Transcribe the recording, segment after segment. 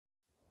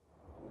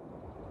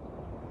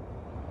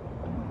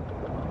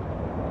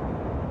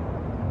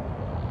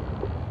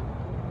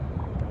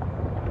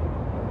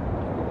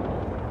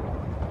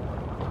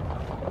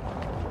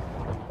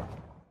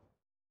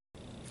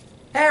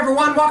Hey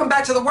everyone, welcome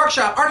back to the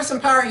workshop.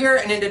 Artisan Pirate here,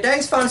 and in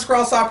today's fun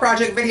scroll saw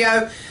project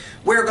video,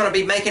 we're going to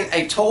be making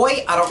a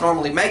toy. I don't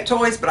normally make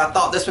toys, but I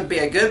thought this would be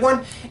a good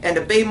one. And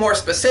to be more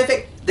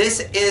specific, this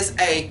is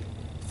a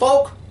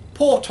folk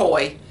pull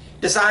toy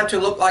designed to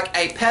look like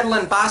a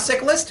pedaling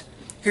bicyclist.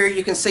 Here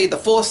you can see the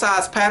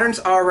full-size patterns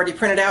already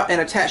printed out and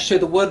attached to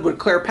the wood with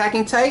clear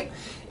packing tape.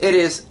 It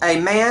is a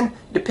man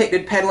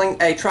depicted pedaling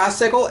a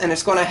tricycle, and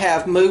it's going to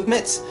have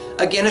movements.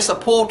 Again, it's a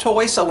pull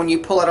toy, so when you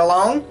pull it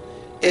along,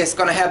 it's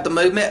going to have the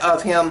movement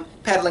of him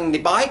pedaling the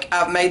bike.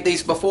 I've made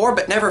these before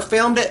but never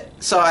filmed it,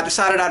 so I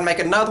decided I'd make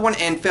another one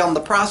and film the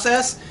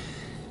process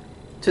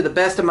to the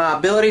best of my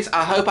abilities.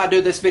 I hope I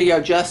do this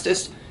video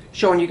justice,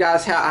 showing you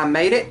guys how I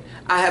made it.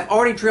 I have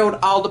already drilled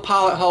all the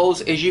pilot holes,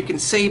 as you can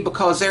see,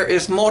 because there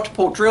is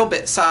multiple drill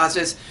bit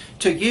sizes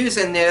to use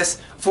in this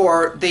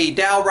for the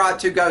dowel rod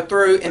to go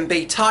through and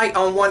be tight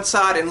on one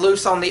side and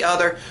loose on the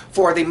other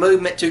for the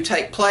movement to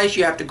take place.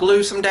 You have to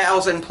glue some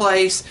dowels in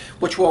place,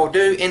 which we'll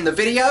do in the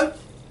video.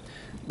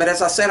 But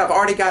as I said, I've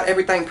already got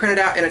everything printed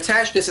out and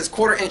attached. This is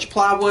 1/4-inch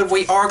plywood.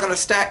 We are going to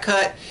stack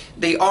cut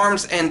the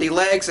arms and the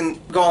legs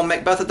and go and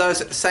make both of those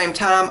at the same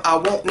time. I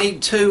won't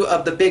need two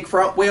of the big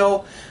front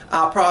wheel.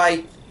 I'll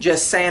probably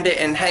just sand it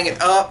and hang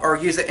it up or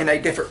use it in a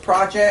different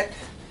project.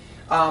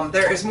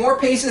 There is more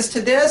pieces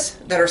to this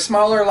that are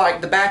smaller,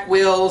 like the back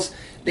wheels,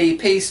 the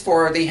piece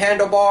for the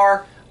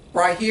handlebar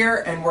right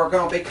here, and we're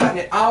going to be cutting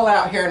it all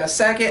out here in a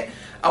second.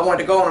 I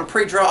wanted to go on and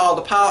pre-drill all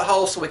the pilot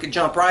holes so we could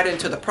jump right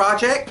into the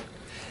project.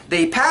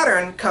 The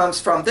pattern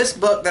comes from this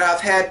book that I've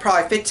had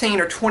probably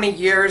 15 or 20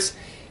 years.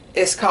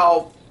 It's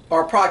called,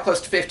 or probably close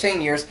to 15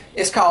 years.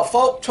 It's called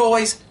Folk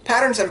Toys,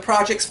 Patterns and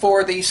Projects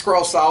for the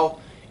Scroll Saw,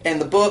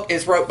 and the book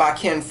is wrote by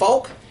Ken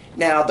Folk.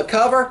 Now the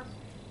cover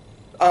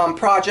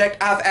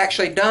project I've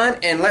actually done,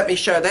 and let me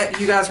show that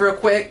to you guys real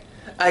quick.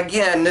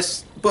 Again,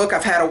 this book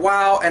I've had a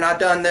while, and I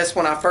done this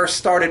when I first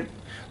started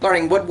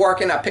learning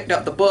woodworking. I picked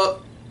up the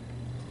book,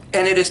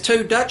 and it is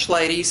two Dutch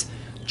ladies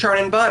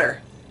churning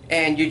butter.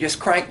 And you just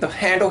crank the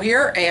handle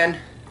here, and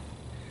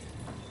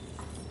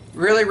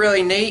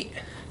really neat.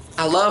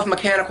 I love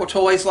mechanical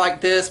toys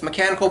like this,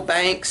 mechanical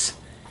banks,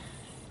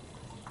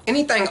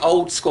 anything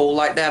old school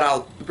like that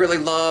I really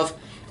love.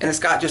 And it's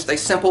got just a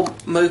simple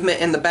movement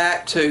in the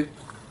back to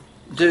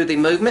do the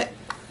movement.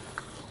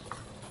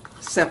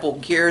 Simple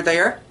gear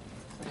there,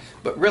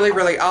 but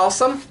really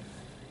awesome.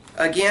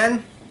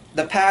 Again,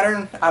 the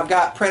pattern I've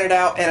got printed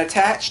out and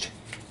attached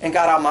and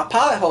got all my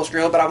pilot holes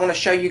drilled, but I want to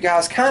show you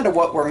guys kind of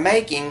what we're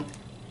making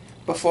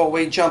before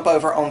we jump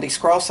over on the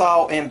scroll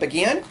saw and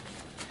begin.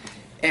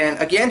 And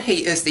again,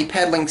 he is the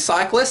Peddling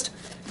Cyclist.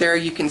 There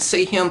you can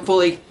see him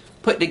fully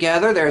put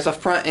together. There's a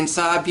front and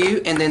side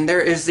view, and then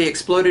there is the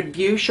exploded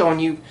view showing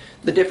you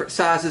the different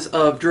sizes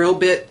of drill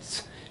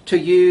bits to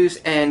use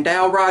and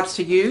dowel rods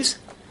to use.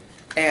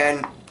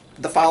 And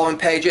the following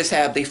pages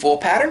have the full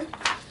pattern.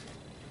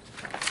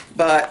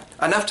 But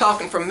enough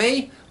talking from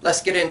me.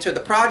 Let's get into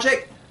the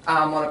project.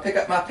 I'm going to pick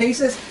up my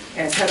pieces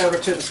and head over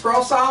to the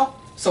scroll saw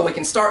so we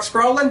can start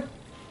scrolling.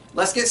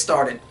 Let's get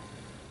started.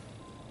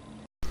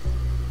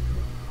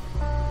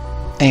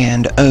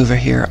 And over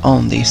here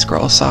on the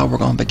scroll saw, we're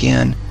going to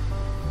begin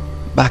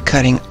by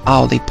cutting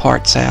all the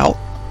parts out.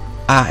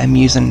 I am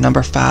using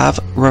number 5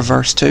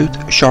 reverse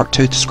tooth, shark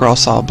tooth scroll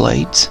saw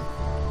blades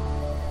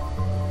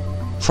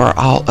for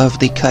all of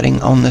the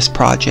cutting on this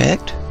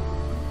project.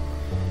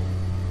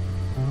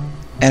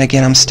 And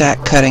again, I'm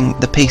stack cutting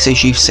the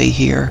pieces you see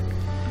here,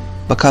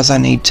 because I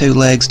need 2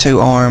 legs, 2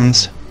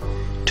 arms,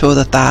 2 of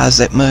the thighs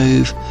that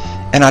move,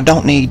 and I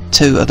don't need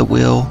 2 of the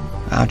wheel.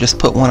 I'll just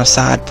put one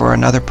aside for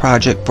another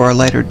project for a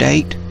later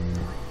date.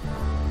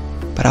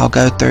 But I'll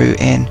go through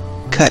and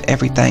cut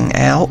everything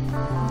out.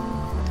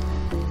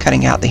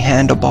 Cutting out the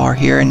handlebar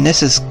here, and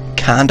this is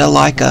kinda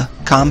like a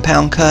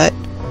compound cut.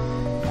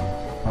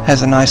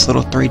 Has a nice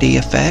little 3D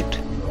effect.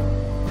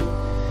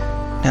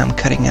 Now I'm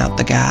cutting out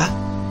the guy.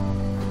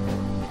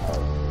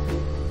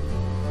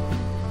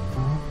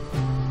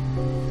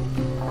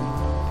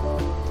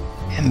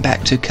 And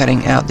back to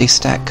cutting out the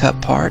stack cut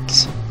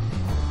parts.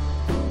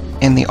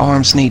 And the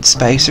arms need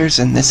spacers,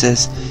 and this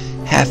is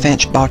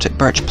 1/2-inch Baltic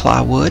birch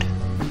plywood.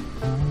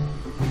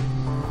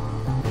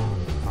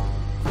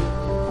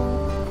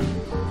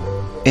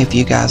 If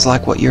you guys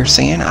like what you're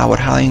seeing, I would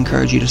highly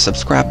encourage you to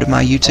subscribe to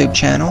my YouTube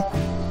channel,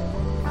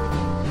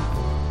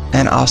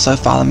 and also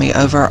follow me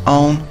over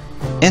on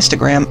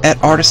Instagram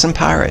at Artisan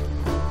Pirate.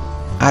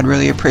 I'd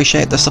really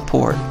appreciate the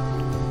support.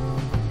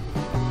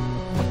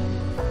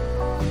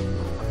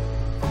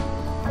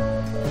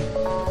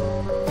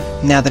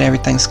 Now that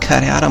everything's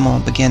cut out, I'm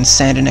going to begin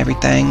sanding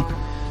everything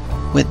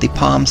with the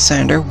palm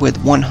sander with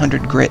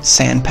 100 grit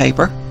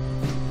sandpaper.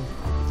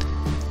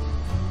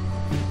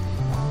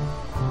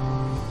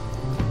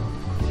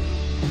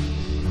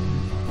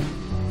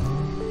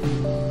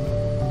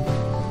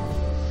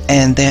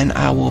 And then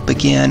I will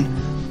begin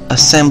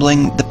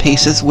assembling the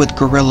pieces with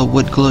Gorilla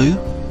Wood glue,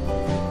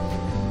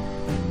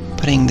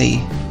 putting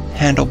the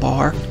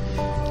handlebar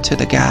to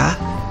the guy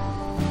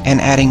and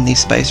adding these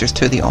spacers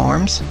to the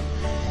arms.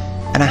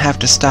 and I have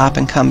to stop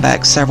and come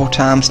back several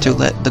times to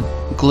let the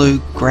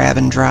glue grab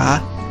and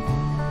dry.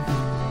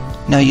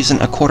 Now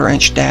using a 1/4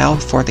 inch dowel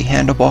for the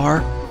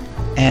handlebar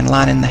and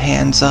lining the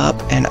hands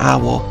up, and I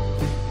will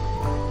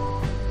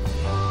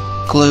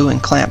glue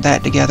and clamp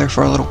that together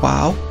for a little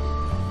while.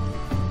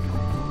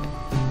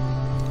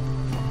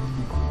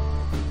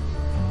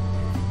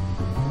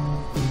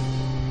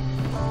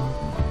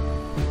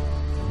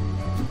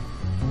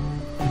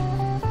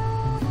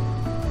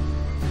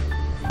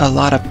 A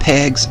lot of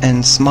pegs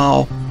and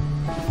small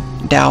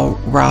dowel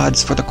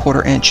rods for the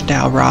 1/4 inch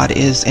dowel rod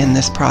is in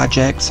this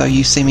project, so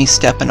you see me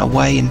stepping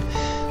away and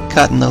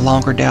cutting the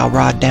longer dowel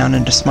rod down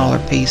into smaller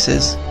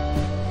pieces.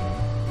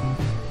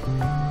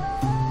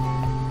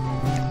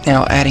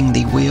 Now adding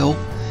the wheel,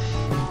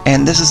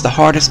 and this is the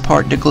hardest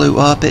part to glue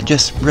up. It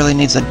just really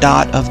needs a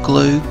dot of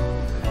glue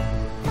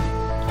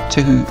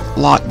to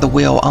lock the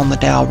wheel on the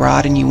dowel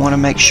rod, and you want to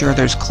make sure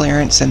there's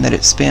clearance and that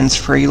it spins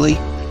freely.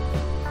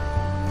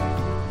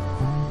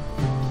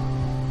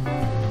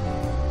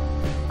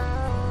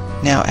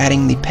 Now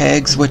adding the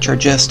pegs, which are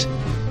just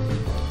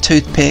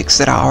toothpicks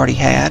that I already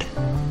had,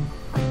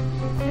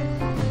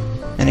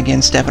 and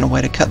again stepping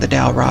away to cut the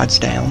dowel rods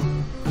down.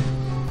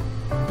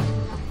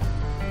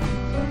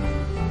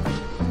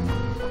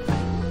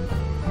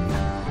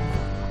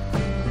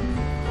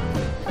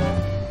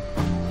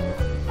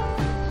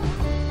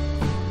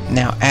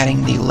 Now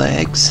adding the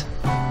legs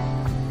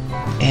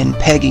and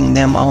pegging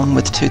them on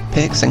with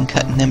toothpicks and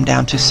cutting them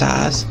down to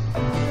size,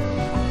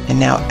 and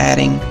now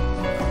adding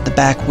the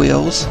back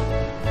wheels.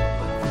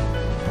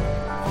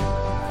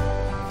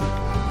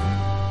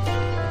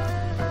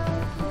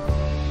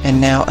 And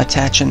now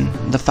attaching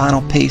the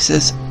final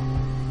pieces.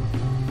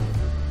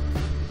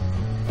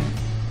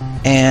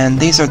 And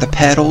these are the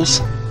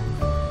pedals,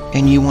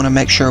 and you want to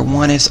make sure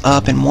one is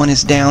up and one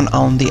is down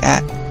on the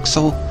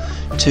axle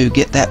to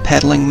get that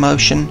pedaling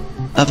motion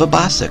of a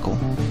bicycle.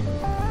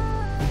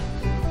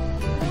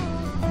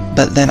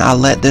 But then I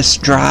let this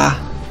dry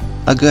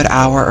a good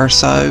hour or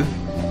so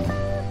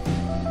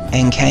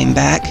and came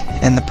back,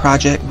 and the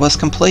project was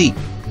complete,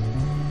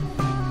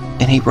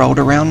 and he rolled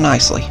around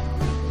nicely.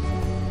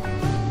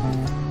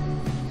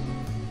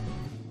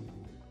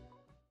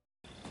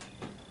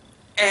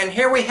 And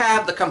here we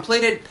have the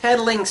completed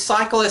Peddling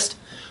Cyclist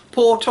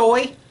Pull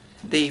Toy.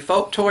 The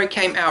folk toy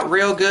came out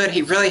real good.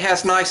 He really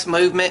has nice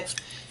movement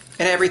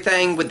and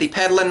everything with the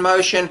pedaling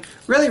motion.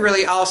 Really,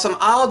 really awesome.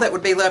 All that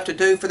would be left to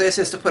do for this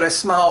is to put a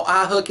small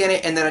eye hook in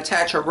it and then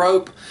attach a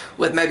rope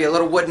with maybe a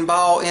little wooden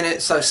ball in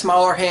it so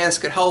smaller hands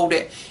could hold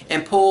it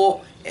and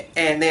pull,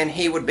 and then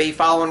he would be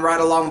following right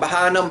along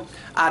behind them.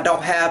 I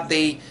don't have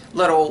the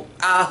little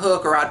eye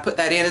hook, or I'd put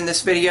that in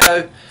this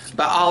video,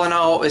 but all in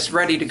all, it's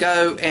ready to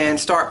go and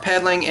start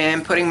pedaling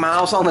and putting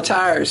miles on the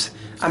tires.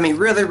 I mean,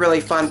 really,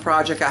 really fun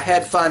project. I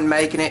had fun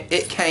making it.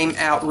 It came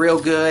out real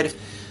good.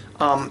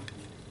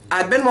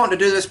 I'd been wanting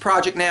to do this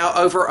project now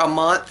over a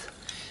month.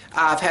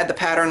 I've had the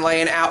pattern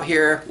laying out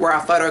here where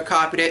I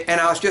photocopied it, and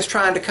I was just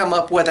trying to come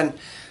up with a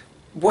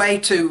way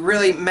to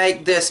really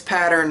make this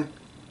pattern,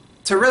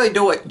 to really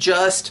do it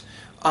just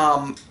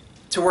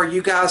to where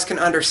you guys can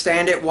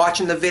understand it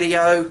watching the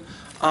video.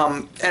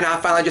 And I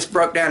finally just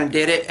broke down and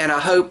did it, and I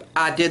hope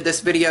I did this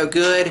video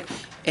good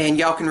and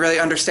y'all can really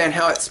understand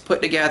how it's put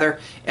together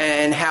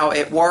and how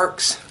it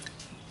works.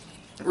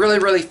 Really,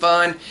 really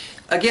fun.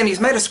 Again, he's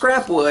made of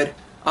scrap wood.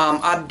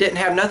 I didn't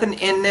have nothing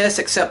in this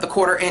except the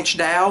 1/4 inch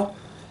dowel,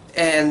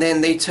 and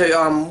then the two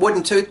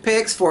wooden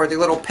toothpicks for the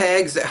little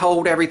pegs that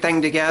hold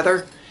everything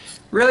together.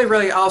 Really,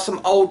 really awesome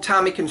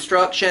old-timey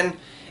construction.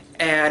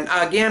 And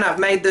again, I've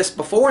made this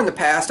before in the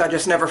past. I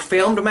just never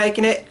filmed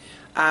making it.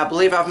 I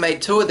believe I've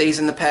made 2 of these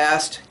in the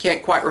past.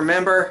 Can't quite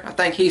remember. I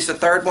think he's the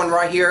 3rd one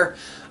right here.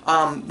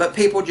 But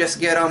people just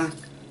get them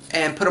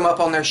and put them up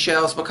on their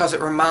shelves because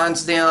it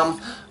reminds them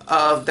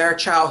of their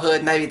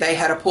childhood. Maybe they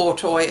had a pull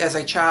toy as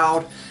a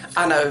child.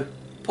 I know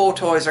pull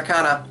toys are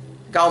kind of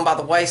gone by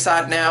the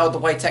wayside now, the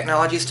way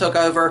technology's took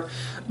over.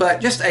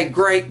 But just a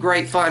great,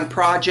 great fun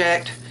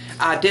project.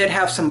 I did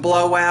have some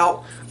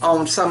blowout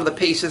on some of the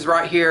pieces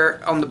right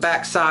here on the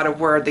back side of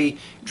where the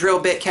drill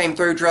bit came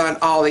through, drilling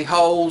all the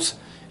holes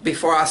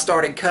before I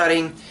started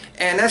cutting.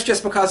 And that's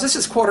just because this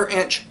is 1/4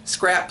 inch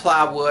scrap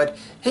plywood.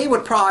 He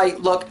would probably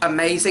look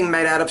amazing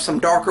made out of some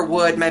darker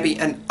wood, maybe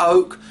an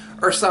oak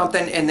or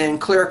something, and then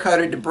clear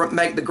coated to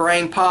make the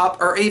grain pop,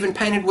 or even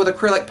painted with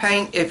acrylic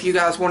paint if you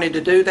guys wanted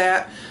to do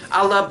that.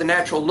 I love the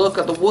natural look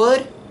of the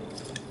wood,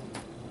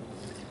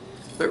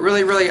 but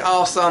really, really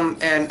awesome,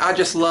 and I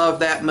just love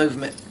that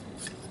movement.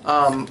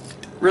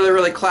 Really,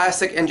 really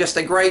classic, and just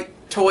a great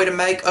toy to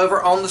make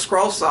over on the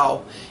scroll saw.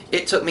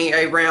 It took me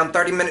around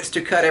 30 minutes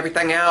to cut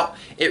everything out.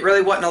 It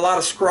really wasn't a lot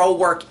of scroll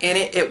work in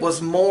it. It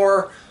was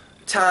more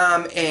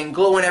time in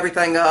gluing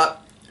everything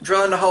up,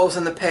 drilling the holes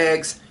in the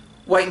pegs,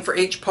 waiting for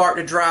each part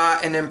to dry,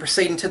 and then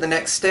proceeding to the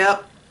next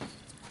step.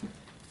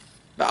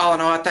 But all in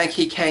all, I think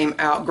he came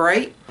out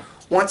great.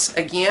 Once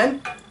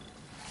again,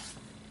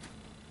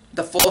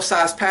 the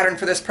full-size pattern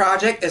for this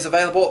project is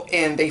available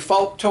in the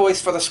Folk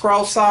Toys for the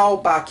Scroll Saw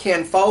by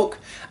Ken Folk.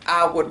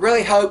 I would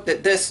really hope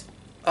that this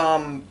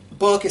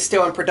book is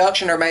still in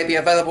production or maybe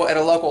available at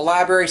a local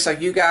library, so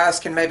you guys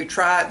can maybe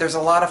try it. There's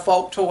a lot of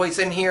folk toys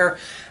in here.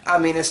 I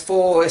mean, it's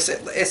full. It's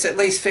at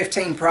least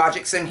 15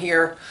 projects in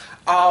here,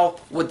 all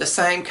with the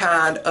same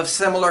kind of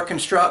similar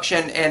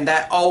construction and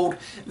that old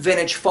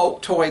vintage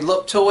folk toy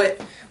look to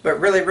it. But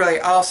really, really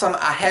awesome.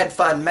 I had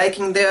fun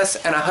making this,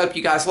 and I hope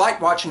you guys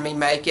like watching me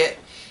make it.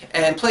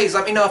 And please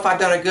let me know if I've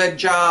done a good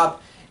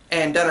job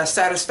and done a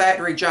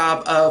satisfactory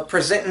job of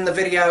presenting the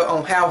video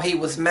on how he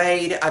was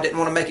made. I didn't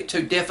want to make it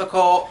too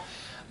difficult.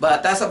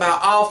 But that's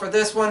about all for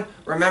this one.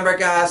 Remember,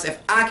 guys,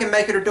 if I can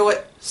make it or do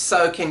it,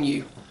 so can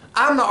you.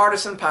 I'm the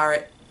Artisan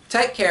Pirate.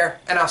 Take care,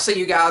 and I'll see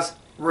you guys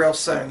real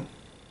soon.